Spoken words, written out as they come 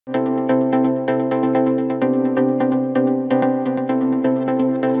The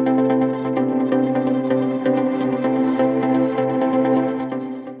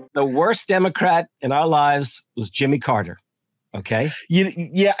worst Democrat in our lives was Jimmy Carter. Okay. You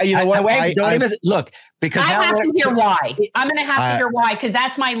know what? Look, because I have to hear why. I'm going to have to hear why, because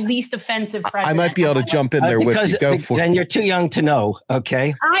that's my least offensive president. I might be able to jump in there with you. Go for it. Then you're too young to know.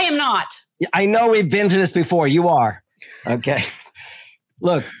 Okay. I am not. I know we've been through this before. You are. Okay.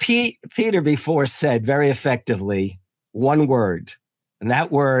 Look, Peter before said very effectively one word, and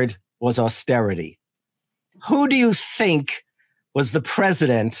that word was austerity. Who do you think was the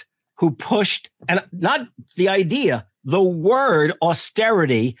president who pushed, and not the idea, the word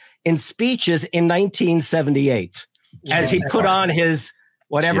austerity in speeches in 1978 as he put on his,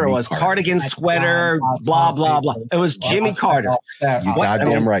 whatever Jimmy it was, Carter. Cardigan sweater, blah, blah, blah. It was Jimmy Carter. You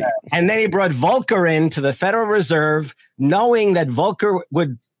goddamn right. And then he brought Volcker into the Federal Reserve, knowing that Volcker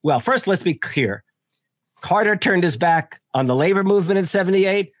would, well, first, let's be clear. Carter turned his back on the labor movement in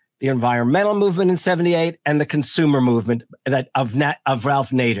 78, the environmental movement in 78, and the consumer movement of Ralph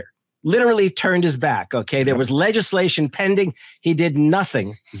Nader. Literally turned his back, okay? There was legislation pending. He did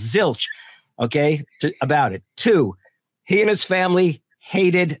nothing, zilch, okay, about it. 2, he and his family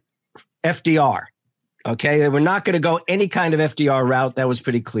hated FDR, okay? They were not going to go any kind of FDR route. That was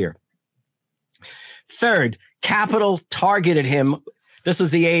pretty clear. 3rd, capital targeted him. This is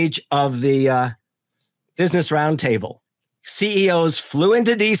the age of the Business Roundtable. CEOs flew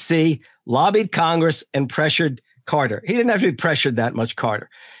into D.C., lobbied Congress, and pressured Carter. He didn't have to be pressured that much, Carter.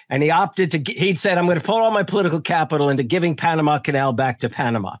 And he opted to, he'd said, I'm going to put all my political capital into giving Panama Canal back to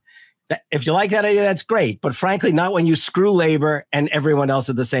Panama. If you like that idea, that's great. But frankly, not when you screw labor and everyone else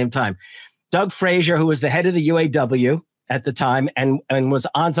at the same time. Doug Frazier, who was the head of the UAW at the time and was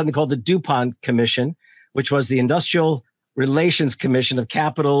on something called the DuPont Commission, which was the Industrial Relations Commission of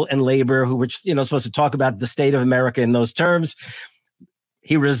Capital and Labor, which supposed to talk about the state of America in those terms.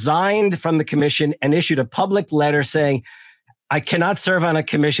 He resigned from the commission and issued a public letter saying, I cannot serve on a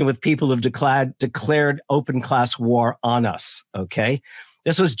commission with people who've declared open class war on us. Okay.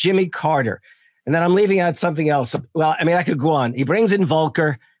 This was Jimmy Carter. And then I'm leaving out something else. Well, I mean, I could go on. He brings in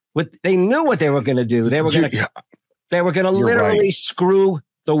Volcker. They knew what they were going to do. They were going to literally screw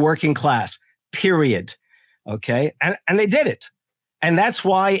the working class, period. Okay. And they did it. And that's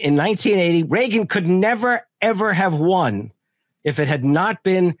why in 1980, Reagan could never, ever have won if it had not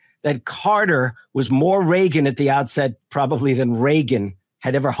been that Carter was more Reagan at the outset, probably than Reagan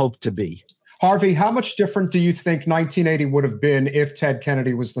had ever hoped to be. Harvey, how much different do you think 1980 would have been if Ted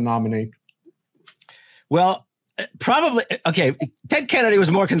Kennedy was the nominee? Well, probably. Okay. Ted Kennedy was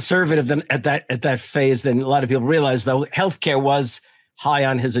more conservative than at that phase than a lot of people realize, though healthcare was high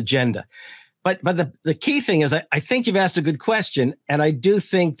on his agenda. But the key thing is, I think you've asked a good question. And I do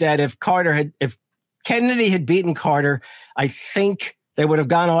think that if Kennedy had beaten Carter, I think they would have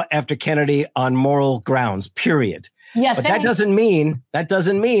gone after Kennedy on moral grounds, period. Yeah, but that doesn't mean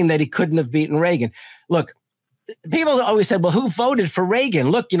that he couldn't have beaten Reagan. Look, people always said, well, who voted for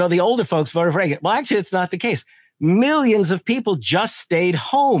Reagan? Look, the older folks voted for Reagan. Well, actually, it's not the case. Millions of people just stayed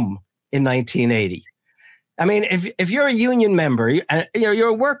home in 1980. I mean, if you're a union member, you're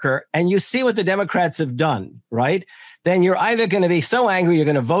a worker, and you see what the Democrats have done, right? Then you're either going to be so angry you're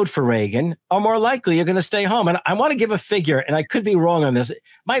going to vote for Reagan, or more likely you're going to stay home. And I want to give a figure, and I could be wrong on this.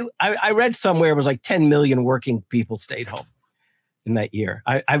 I read somewhere it was like 10 million working people stayed home in that year.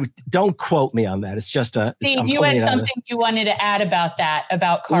 I don't quote me on that. It's just Steve, you had something you wanted to add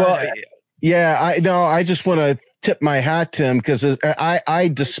about Carter. Well, yeah, I just want to tip my hat to him because I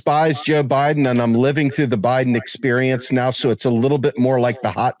despise Joe Biden, and I'm living through the Biden experience now. So it's a little bit more like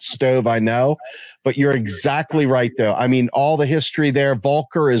the hot stove, I know. But you're exactly right, though. I mean, all the history there,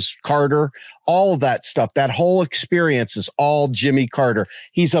 Volcker is Carter, all of that stuff, that whole experience is all Jimmy Carter.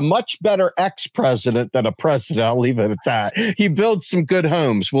 He's a much better ex-president than a president. I'll leave it at that. He builds some good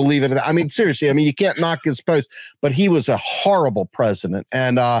homes. We'll leave it at that. I mean, seriously, you can't knock his post, but he was a horrible president.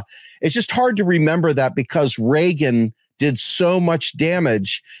 And it's just hard to remember that because Reagan did so much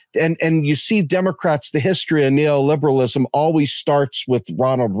damage. And you see Democrats, the history of neoliberalism always starts with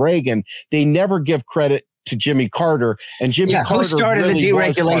Ronald Reagan. They never give credit to Jimmy Carter. And Jimmy Carter who started really the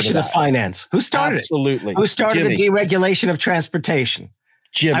deregulation of finance? Who started Absolutely. it? Who started the deregulation of transportation?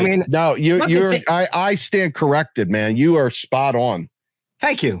 Jimmy. I mean, no, I stand corrected, man. You are spot on.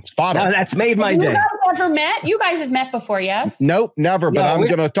 Thank you. Spot on. That's made my day. Ever met? You guys have met before, yes? Nope, never. But I'm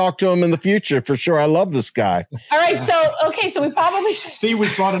going to talk to him in the future for sure. I love this guy. All right. So we probably should see.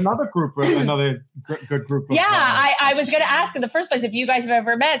 We've brought another good group. Yeah, I was going to ask in the first place if you guys have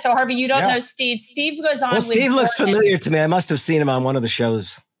ever met. So Harvey, you don't know Steve. Steve goes on. Well, Steve looks familiar to me. I must have seen him on one of the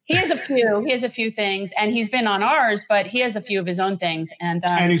shows. He has a few. He has a few things, and he's been on ours, but he has a few of his own things. And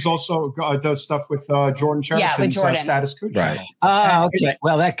he's also does stuff with Jordan Cheriton's Status Quo channel. Right. Oh, okay.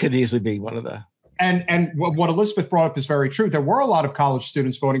 Well, that could easily be one of the. And what Elizabeth brought up is very true. There were a lot of college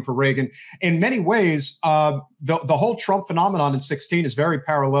students voting for Reagan. In many ways, the whole Trump phenomenon in 2016 is very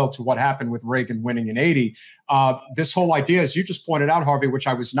parallel to what happened with Reagan winning in 1980. This whole idea, as you just pointed out, Harvey, which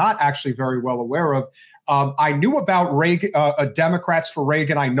I was not actually very well aware of. I knew about Reagan, Democrats for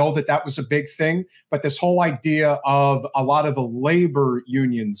Reagan. I know that was a big thing. But this whole idea of a lot of the labor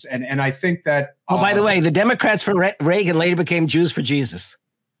unions, and I think that. Oh, by the way, the Democrats for Reagan later became Jews for Jesus.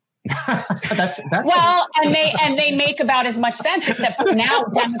 that's well, and they make about as much sense, except for now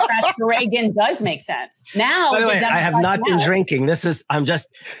Democrats for Reagan does make sense. Now, by the way, I have not been drinking.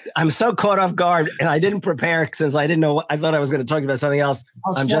 I'm so caught off guard, and I didn't prepare since I didn't know. I thought I was going to talk about something else.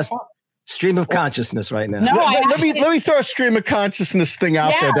 I'm just stream of consciousness right now. No, let me throw a stream of consciousness thing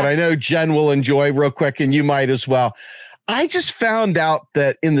out there that I know Jen will enjoy real quick, and you might as well. I just found out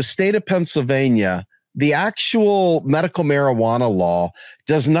that in the state of Pennsylvania, the actual medical marijuana law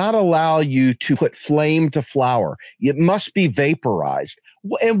does not allow you to put flame to flower. It must be vaporized.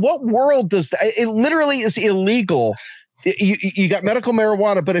 In what world does that? It literally is illegal. You got medical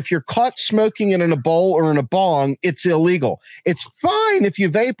marijuana, but if you're caught smoking it in a bowl or in a bong, it's illegal. It's fine if you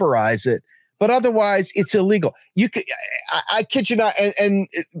vaporize it, but otherwise it's illegal. You could, I kid you not. And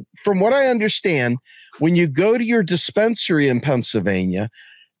from what I understand, when you go to your dispensary in Pennsylvania,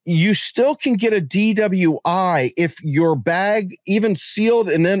 you still can get a DWI if your bag, even sealed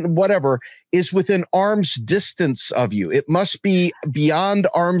and then whatever, is within arm's distance of you. It must be beyond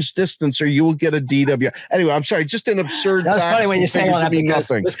arm's distance or you will get a DWI. Anyway, I'm sorry, just an absurd. That's funny when you say all that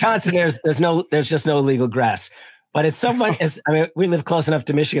because Wisconsin, there's just no legal grass. But it's someone, I mean, we live close enough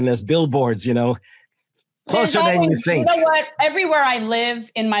to Michigan. There's billboards, closer than you think. You know what? Everywhere I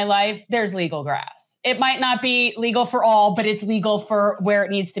live in my life, there's legal grass. It might not be legal for all, but it's legal for where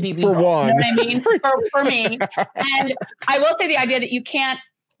it needs to be legal. For one. You know what I mean? for me. And I will say the idea that you can't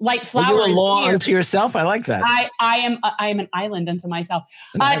light flowers. You're a law unto yourself. I like that. I am an island unto myself.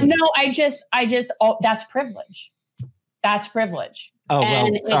 No, I just that's privilege. That's privilege. Oh, well,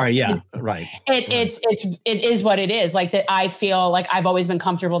 sorry. Yeah, right. It is what it is. Like that, I feel like I've always been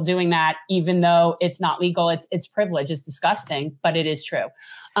comfortable doing that, even though it's not legal. It's privilege. It's disgusting, but it is true.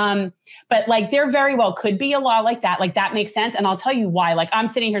 But like there very well could be a law like that. Like that makes sense. And I'll tell you why. Like I'm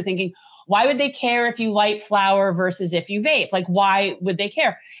sitting here thinking, why would they care if you light flower versus if you vape? Like, why would they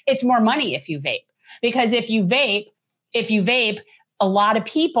care? It's more money if you vape, because if you vape, a lot of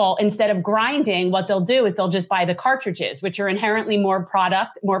people, instead of grinding, what they'll do is they'll just buy the cartridges, which are inherently more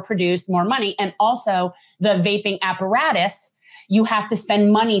product, more produced, more money. And also the vaping apparatus, you have to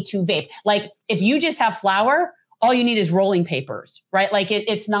spend money to vape. Like if you just have flour, all you need is rolling papers, right? Like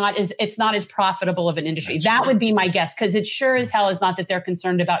it's not as profitable of an industry. That would be my guess, because it sure as hell is not that they're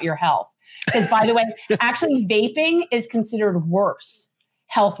concerned about your health. Because by the way, actually vaping is considered worse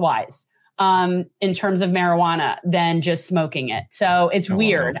health-wise in terms of marijuana than just smoking it. So it's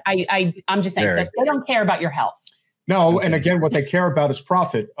weird. I'm just saying, so they don't care about your health. No, and again, what they care about is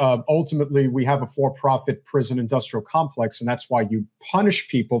profit. Ultimately, we have a for-profit prison industrial complex, and that's why you punish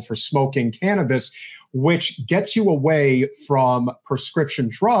people for smoking cannabis, which gets you away from prescription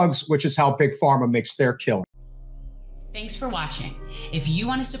drugs, which is how Big Pharma makes their killing. Thanks for watching. If you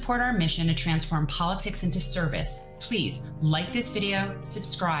want to support our mission to transform politics into service, please like this video,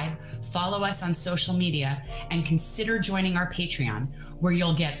 subscribe, follow us on social media, and consider joining our Patreon, where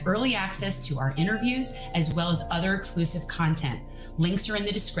you'll get early access to our interviews as well as other exclusive content. Links are in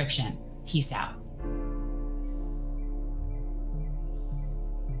the description. Peace out.